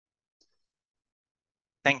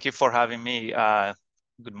Thank you for having me.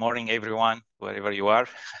 Good morning, everyone, wherever you are,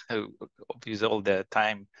 with all the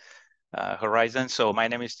time horizon. So my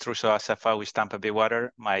name is Tirusew Asefa with Tampa Bay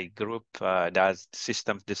Water. My group does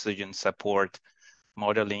systems decision support,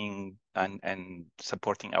 modeling, and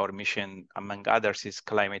supporting our mission, among others, is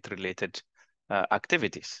climate-related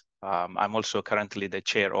activities. I'm also currently the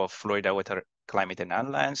chair of Florida Water Climate and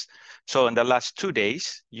Alliance. So in the last 2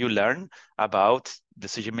 days, you learn about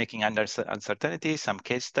decision-making under uncertainty, some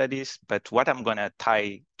case studies, but what I'm gonna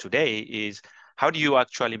tie today is how do you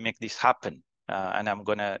actually make this happen? And I'm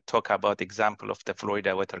gonna talk about example of the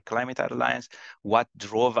Florida Water Climate Alliance, what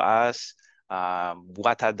drove us,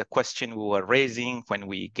 what are the questions we were raising when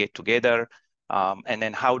we get together, and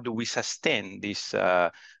then how do we sustain this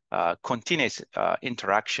continuous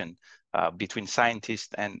interaction between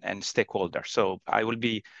scientists and stakeholders. So I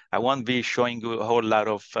won't be showing you a whole lot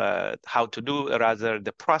of how to do, rather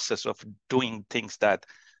the process of doing things that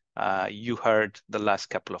you heard the last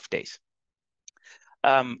couple of days.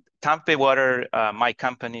 Tampa Bay Water, my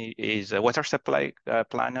company, is a water supply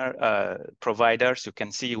planner provider. So you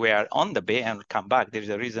can see we are on the bay and we'll come back. There's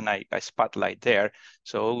a reason I spotlight there.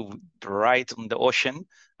 So right on the ocean,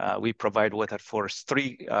 we provide water for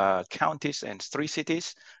 3 counties and 3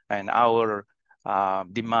 cities. And our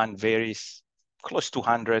demand varies close to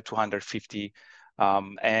 100, 250.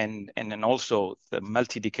 And then also the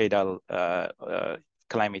multi-decadal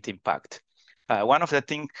climate impact. One of the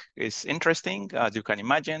things is interesting, as you can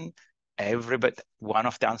imagine, one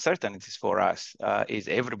of the uncertainties for us is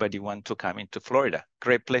everybody want to come into Florida.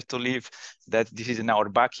 Great place to live, that this is in our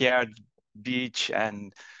backyard, beach,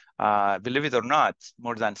 and believe it or not,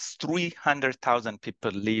 more than 300,000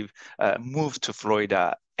 people move to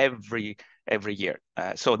Florida every year.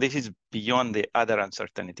 So this is beyond the other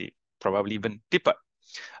uncertainty, probably even deeper.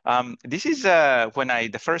 This is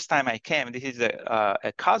the first time I came, this is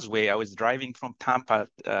a causeway. I was driving from Tampa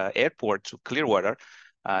airport to Clearwater.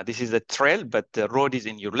 This is a trail, but the road is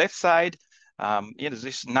in your left side.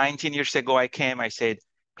 This 19 years ago I came, I said,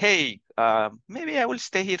 hey, maybe I will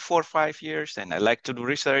stay here 4 or 5 years, and I like to do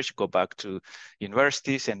research, go back to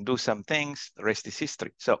universities and do some things. The rest is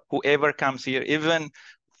history. So whoever comes here, even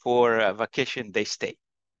for a vacation, they stay.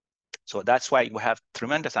 So that's why we have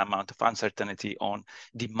tremendous amount of uncertainty on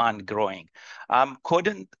demand growing.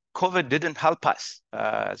 COVID didn't help us.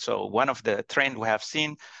 So one of the trends we have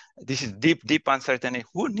seen, this is deep uncertainty.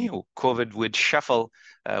 Who knew COVID would shuffle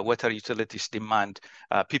water utilities demand,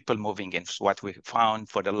 people moving in? So what we found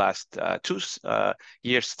for the last 2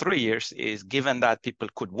 years, 3 years is, given that people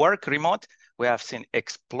could work remote, we have seen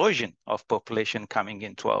explosion of population coming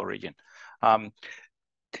into our region.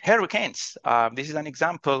 Hurricanes. This is an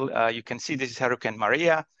example. You can see this is Hurricane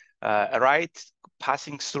Maria, right,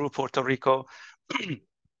 passing through Puerto Rico.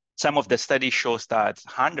 Some of the study shows that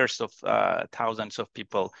hundreds of thousands of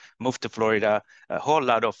people moved to Florida, a whole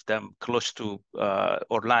lot of them close to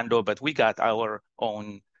Orlando, but we got our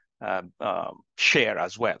own share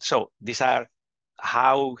as well. So these are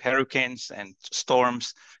how hurricanes and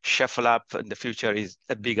storms shuffle up in the future is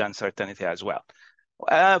a big uncertainty as well.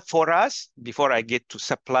 For us, before I get to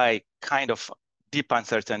supply kind of deep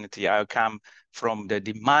uncertainty, I'll come from the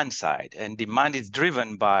demand side, and demand is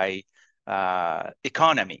driven by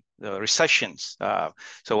economy, the recessions.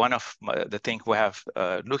 So one of the things we have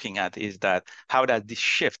looking at is that how does this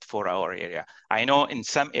shift for our area? I know in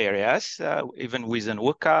some areas, even within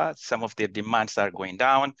WUCA, some of their demands are going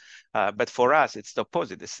down, but for us, it's the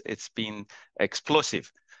opposite. It's been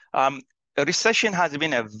explosive. A recession has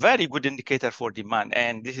been a very good indicator for demand.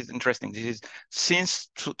 And this is interesting. This is since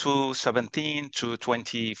 2017 to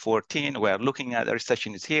 2014, we're looking at a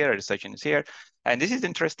recession is here, a recession is here. And this is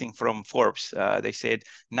interesting from Forbes. They said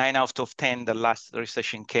 9 out of 10, the last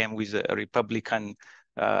recession came with a Republican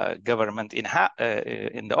government in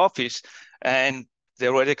the office. And they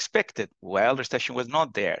were expected. Well, recession was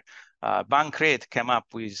not there. Bankrate came up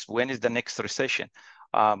with, when is the next recession?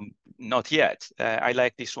 Not yet. I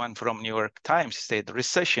like this one from New York Times. It said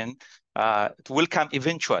recession will come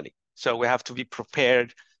eventually. So we have to be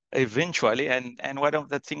prepared eventually. And one of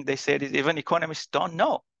the things they said is even economists don't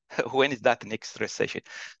know when is that next recession.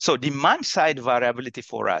 So demand side variability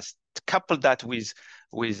for us, couple that with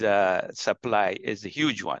supply, is a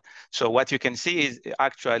huge one. So what you can see is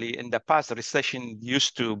actually in the past, recession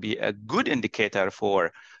used to be a good indicator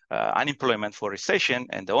for unemployment for recession.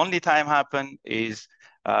 And the only time happened is,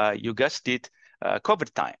 you guessed it,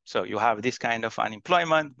 COVID time. So you have this kind of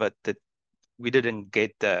unemployment, but we didn't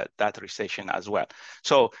get that recession as well.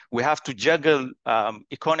 So we have to juggle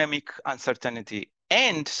economic uncertainty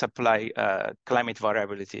and supply climate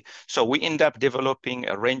variability. So we end up developing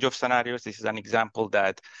a range of scenarios. This is an example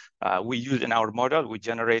that we use in our model. We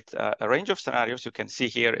generate a range of scenarios. You can see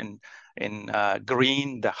here in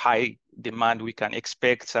green, the high demand we can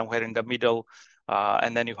expect somewhere in the middle.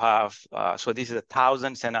 And then you have, so this is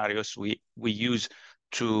 1,000 scenarios we use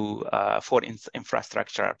to for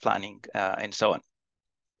infrastructure planning and so on.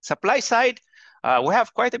 Supply side, we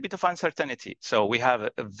have quite a bit of uncertainty. So we have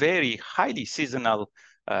a very highly seasonal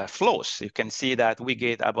flows. You can see that we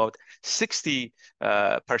get about 60%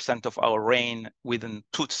 of our rain within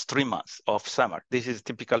 2 to 3 months of summer. This is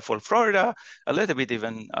typical for Florida, a little bit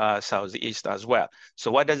even southeast as well.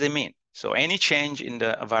 So what does it mean? So any change in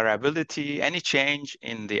the variability, any change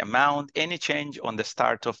in the amount, any change on the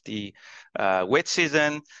start of the wet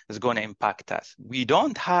season is going to impact us. We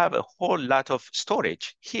don't have a whole lot of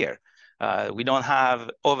storage here. We don't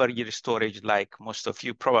have over-year storage like most of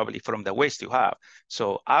you probably from the West you have.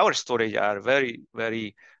 So our storage are very,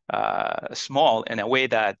 very small in a way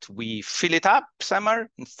that we fill it up summer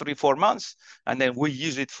in 3 or 4 months, and then we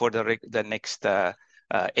use it for the next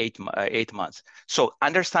 8 months. So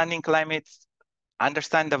understanding climate,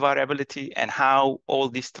 understand the variability and how all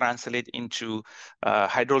this translate into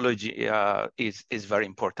hydrology is very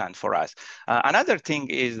important for us. Another thing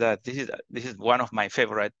is that this is one of my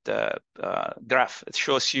favorite graph. It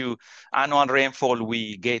shows you annual rainfall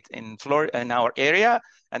we get in Florida in our area,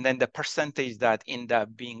 and then the percentage that end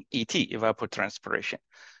up being ET, evapotranspiration.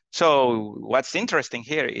 So what's interesting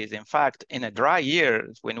here is, in fact, in a dry year,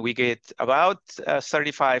 when we get about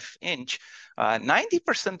 35 inch,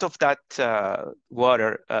 90% of that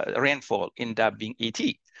water rainfall end up being ET.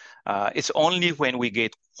 It's only when we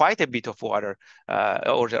get quite a bit of water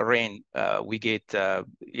or the rain, we get,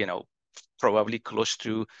 probably close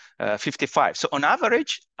to 55. So on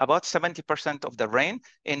average, about 70% of the rain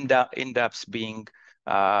end up being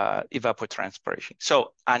evapotranspiration.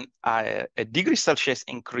 So a degree Celsius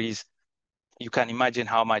increase, you can imagine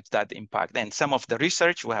how much that impact. And some of the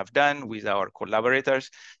research we have done with our collaborators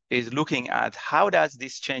is looking at how does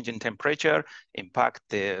this change in temperature impact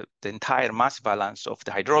the entire mass balance of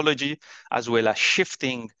the hydrology, as well as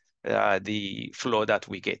shifting the flow that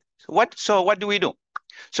we get. So what do we do?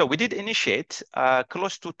 So we did initiate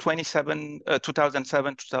close to 2007,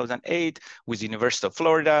 2008 with University of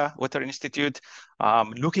Florida Water Institute,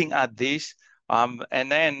 looking at this.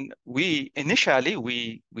 And then initially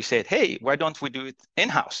we said, hey, why don't we do it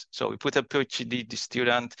in-house? So we put a PhD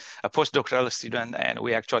student, a postdoctoral student, and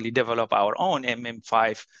we actually develop our own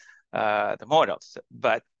MM5 the models.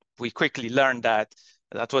 But we quickly learned that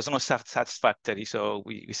was not satisfactory. So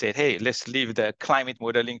we said, hey, let's leave the climate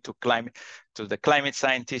modeling to the climate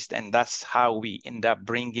scientists. And that's how we end up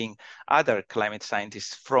bringing other climate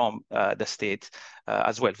scientists from the state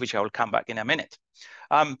as well, which I will come back in a minute.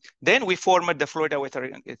 Then we formed the Florida Water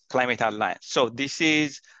and Climate Alliance. So this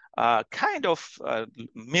is kind of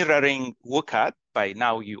mirroring WUCA. By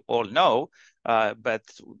now you all know, but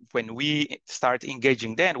when we start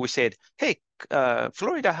engaging then, we said, hey,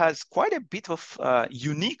 Florida has quite a bit of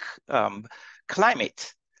unique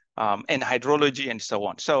climate and hydrology and so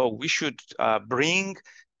on. So we should bring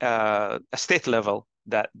a state level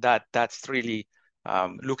that's really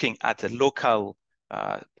looking at the local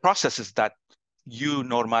processes that you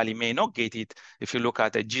normally may not get it if you look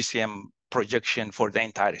at a GCM projection for the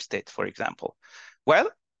entire state, for example. Well,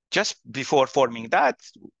 just before forming that,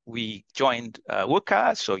 we joined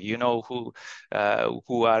WUCA, so you know who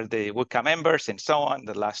are the WUCA members and so on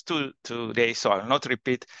the last two days, so I'll not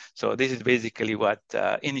repeat. So this is basically what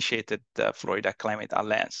initiated the Florida Climate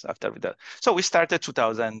Alliance after that. So we started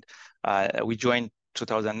we joined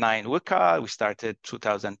 2009 WUCA, we started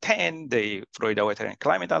 2010, the Florida Water and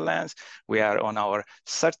Climate Alliance. We are on our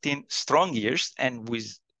 13 strong years and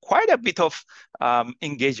with quite a bit of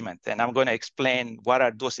engagement. And I'm going to explain what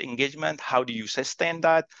are those engagement, how do you sustain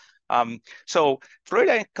that? So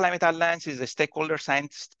Florida Climate Alliance is a stakeholder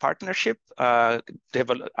science partnership.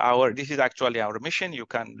 This is actually our mission. You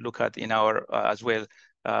can look at in our as well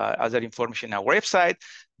other information on our website.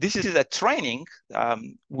 This is a training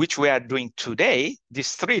which we are doing today,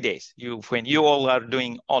 these 3 days. When you all are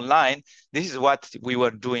doing online, this is what we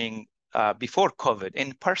were doing before COVID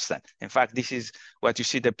in person. In fact, this is what you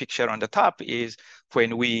see the picture on the top is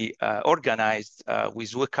when we organized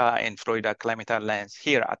with WUCA and Florida Climate Alliance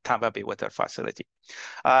here at Tampa Bay Water Facility.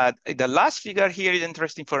 The last figure here is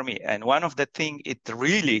interesting for me. And one of the things it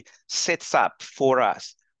really sets up for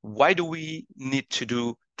us, why do we need to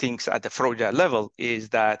do things at the Florida level is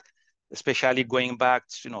that, especially going back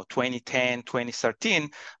to 2010, 2013,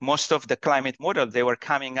 most of the climate models, they were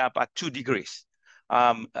coming up at 2 degrees.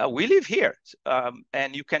 we live here.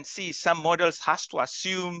 And you can see some models has to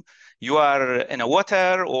assume you are in a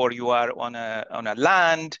water or you are on a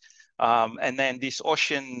land. And then this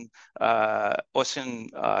ocean land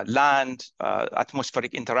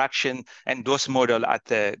atmospheric interaction and those model at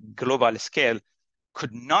the global scale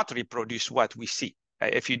could not reproduce what we see.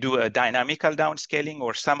 If you do a dynamical downscaling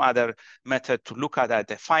or some other method to look at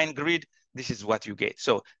the fine grid, this is what you get.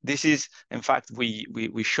 So this is, in fact,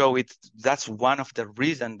 we show it. That's one of the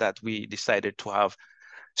reasons that we decided to have.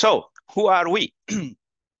 So who are we?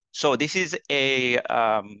 So this is a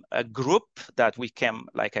group that we came,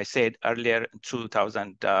 like I said earlier, in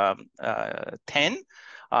 2010.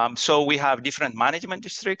 So we have different management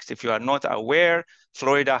districts. If you are not aware,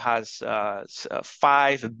 Florida has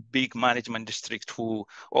 5 big management districts who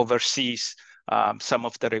oversees some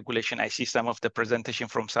of the regulation. I see some of the presentation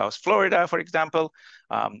from South Florida, for example,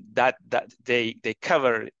 that they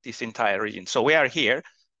cover this entire region. So we are here.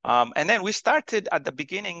 And then we started at the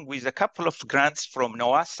beginning with a couple of grants from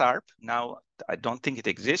NOAA SARP. Now, I don't think it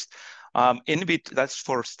exists. That's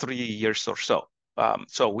for 3 years or so.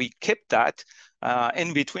 So we kept that.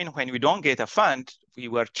 In between, when we don't get a fund, we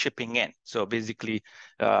were chipping in. So basically,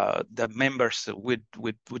 the members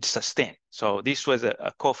would sustain. So this was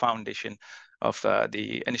a co-foundation of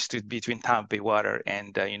the Institute between Tampa Bay Water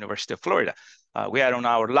and University of Florida. We are on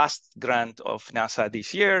our last grant of NASA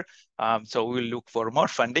this year. So we'll look for more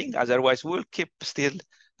funding. Otherwise, we'll keep still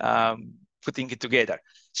putting it together.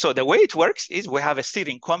 So the way it works is we have a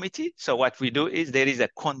steering committee. So what we do is there is a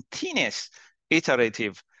continuous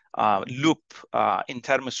iterative loop in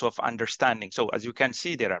terms of understanding. So as you can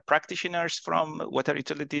see, there are practitioners from water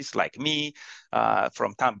utilities like me,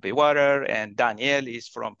 from Tampa Bay Water, and Danielle is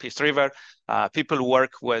from Peace River. People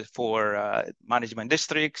work for management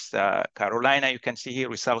districts. Carolina, you can see here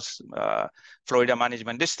with South Florida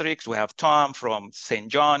management districts. We have Tom from St.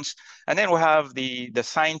 John's. And then we have the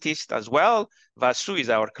scientists as well. Vasu is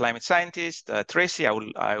our climate scientist. Tracy,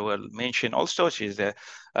 I will mention also. She's a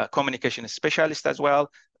communication specialist as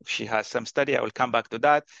well. She has some study. I will come back to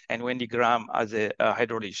that. And Wendy Graham as a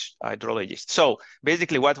hydrologist. So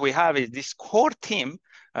basically what we have is this core team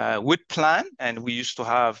would plan, and we used to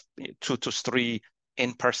have 2 to 3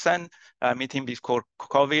 in-person meeting before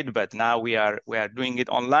COVID, but now we are doing it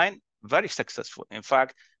online, very successful. In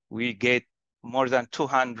fact, we get more than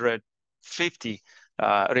 250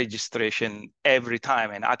 registration every time,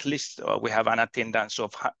 and at least we have an attendance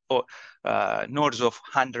of north of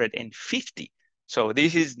 150. So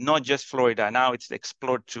this is not just Florida. Now it's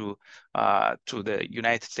explored to the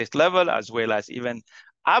United States level, as well as even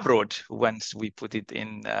abroad once we put it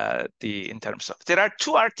in terms of. There are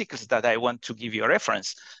 2 articles that I want to give you a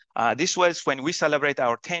reference. This was when we celebrate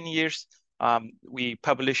our 10 years. We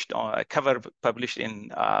published a cover published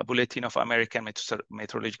in Bulletin of American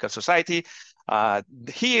Meteorological Society.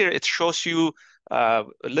 Here it shows you a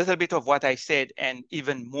little bit of what I said and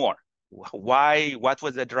even more. What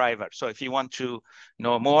was the driver? So if you want to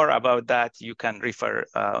know more about that, you can refer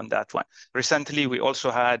on that one. Recently, we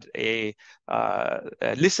also had a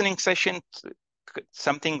listening session,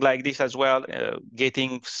 something like this as well,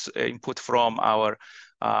 getting input from our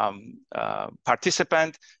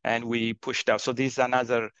participant, and we pushed out. So this is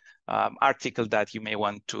another article that you may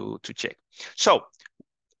want to check. So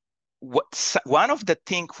one of the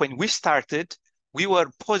things when we started, we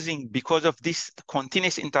were posing, because of this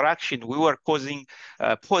continuous interaction, we were posing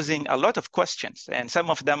a lot of questions. And some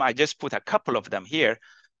of them, I just put a couple of them here,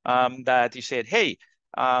 that you said, hey,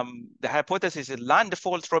 the hypothesis is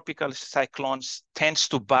landfall tropical cyclones tends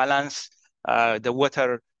to balance the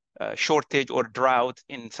water shortage or drought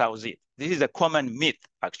in Southeast. This is a common myth,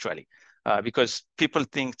 actually, because people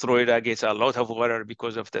think Florida gets a lot of water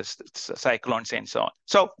because of the cyclones and so on.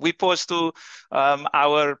 So we posed to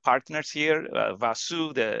our partners here,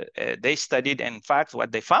 Vasu, they studied, and in fact,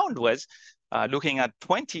 what they found was, looking at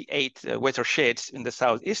 28 watersheds in the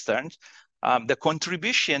southeastern, the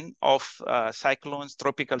contribution of cyclones,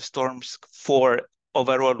 tropical storms for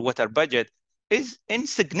overall water budget is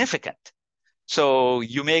insignificant. So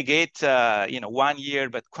you may get 1 year,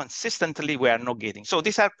 but consistently we are not getting. So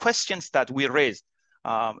these are questions that we raise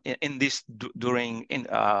in this during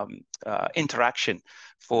interaction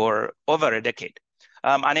for over a decade.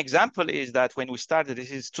 An example is that when we started,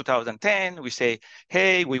 this is 2010, we say,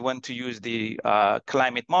 hey, we want to use the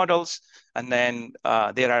climate models. And then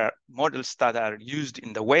there are models that are used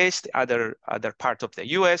in the West, other part of the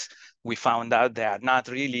US. We found out they are not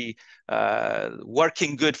really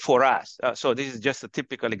working good for us. So this is just a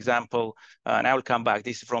typical example, and I will come back.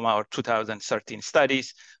 This is from our 2013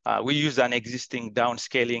 studies. We use an existing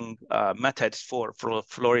downscaling methods for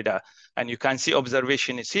Florida, and you can see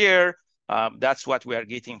observation is here. That's what we are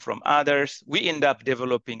getting from others. We end up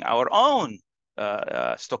developing our own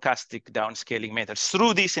stochastic downscaling methods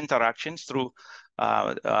through these interactions, through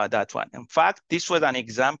that one. In fact, this was an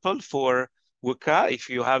example for WUCA. If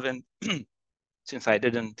you haven't, since I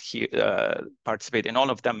didn't participate in all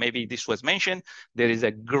of them, maybe this was mentioned. There is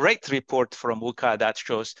a great report from WUCA that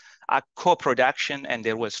shows a co-production, and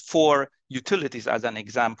there was 4 utilities as an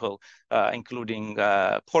example, including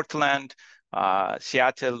Portland,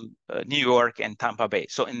 Seattle, New York, and Tampa Bay.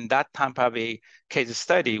 So in that Tampa Bay case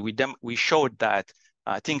study, we showed that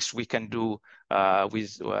things we can do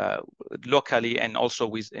with locally, and also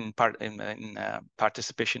with in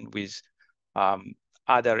participation with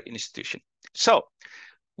other institutions. So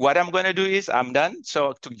what I'm going to do is I'm done.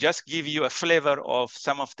 So to just give you a flavor of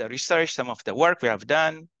some of the research, some of the work we have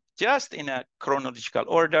done, just in a chronological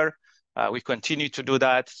order. We continue to do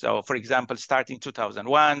that. So for example, starting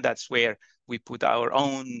 2001, that's where we put our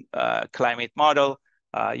own climate model.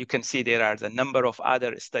 You can see there are the number of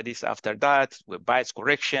other studies after that with bias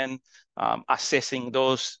correction, assessing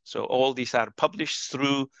those. So all these are published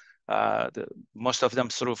through, most of them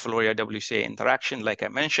through Florida WCA interaction, like I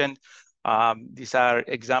mentioned. These are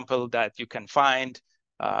examples that you can find,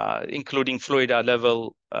 including Florida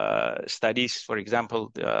level studies. For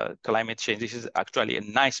example, climate change. This is actually a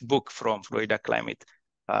nice book from Florida Climate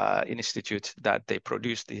Institute that they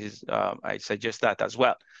produced. This is, I suggest that as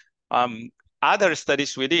well. Other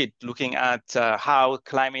studies we did looking at how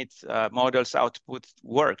climate models output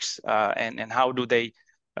works, and how do they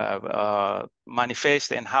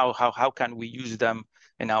manifest, and how can we use them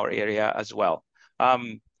in our area as well.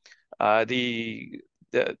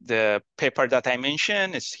 The paper that I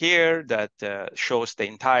mentioned is here that shows the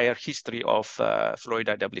entire history of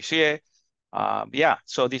Florida WCA. Yeah,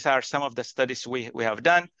 so these are some of the studies we have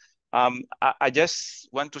done. I just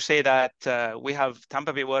want to say that we have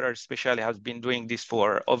Tampa Bay Water especially has been doing this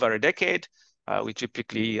for over a decade. We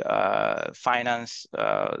typically finance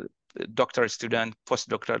doctoral students,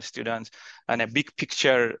 postdoctoral students, and a big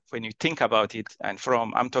picture when you think about it. And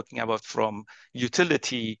I'm talking about from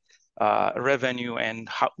utility revenue and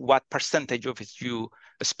what percentage of it you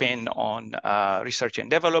spend on research and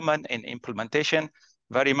development and implementation.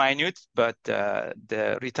 Very minute, but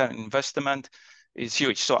the return investment is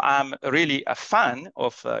huge. So I'm really a fan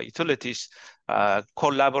of utilities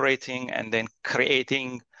collaborating and then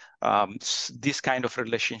creating this kind of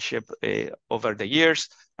relationship over the years.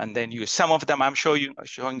 And then some of them I'm showing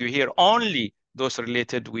you here only those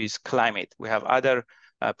related with climate. We have other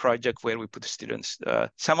project where we put students,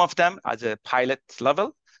 some of them as a pilot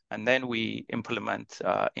level, and then we implement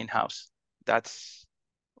in-house. That's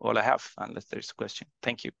all I have, unless there's a question.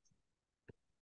 Thank you.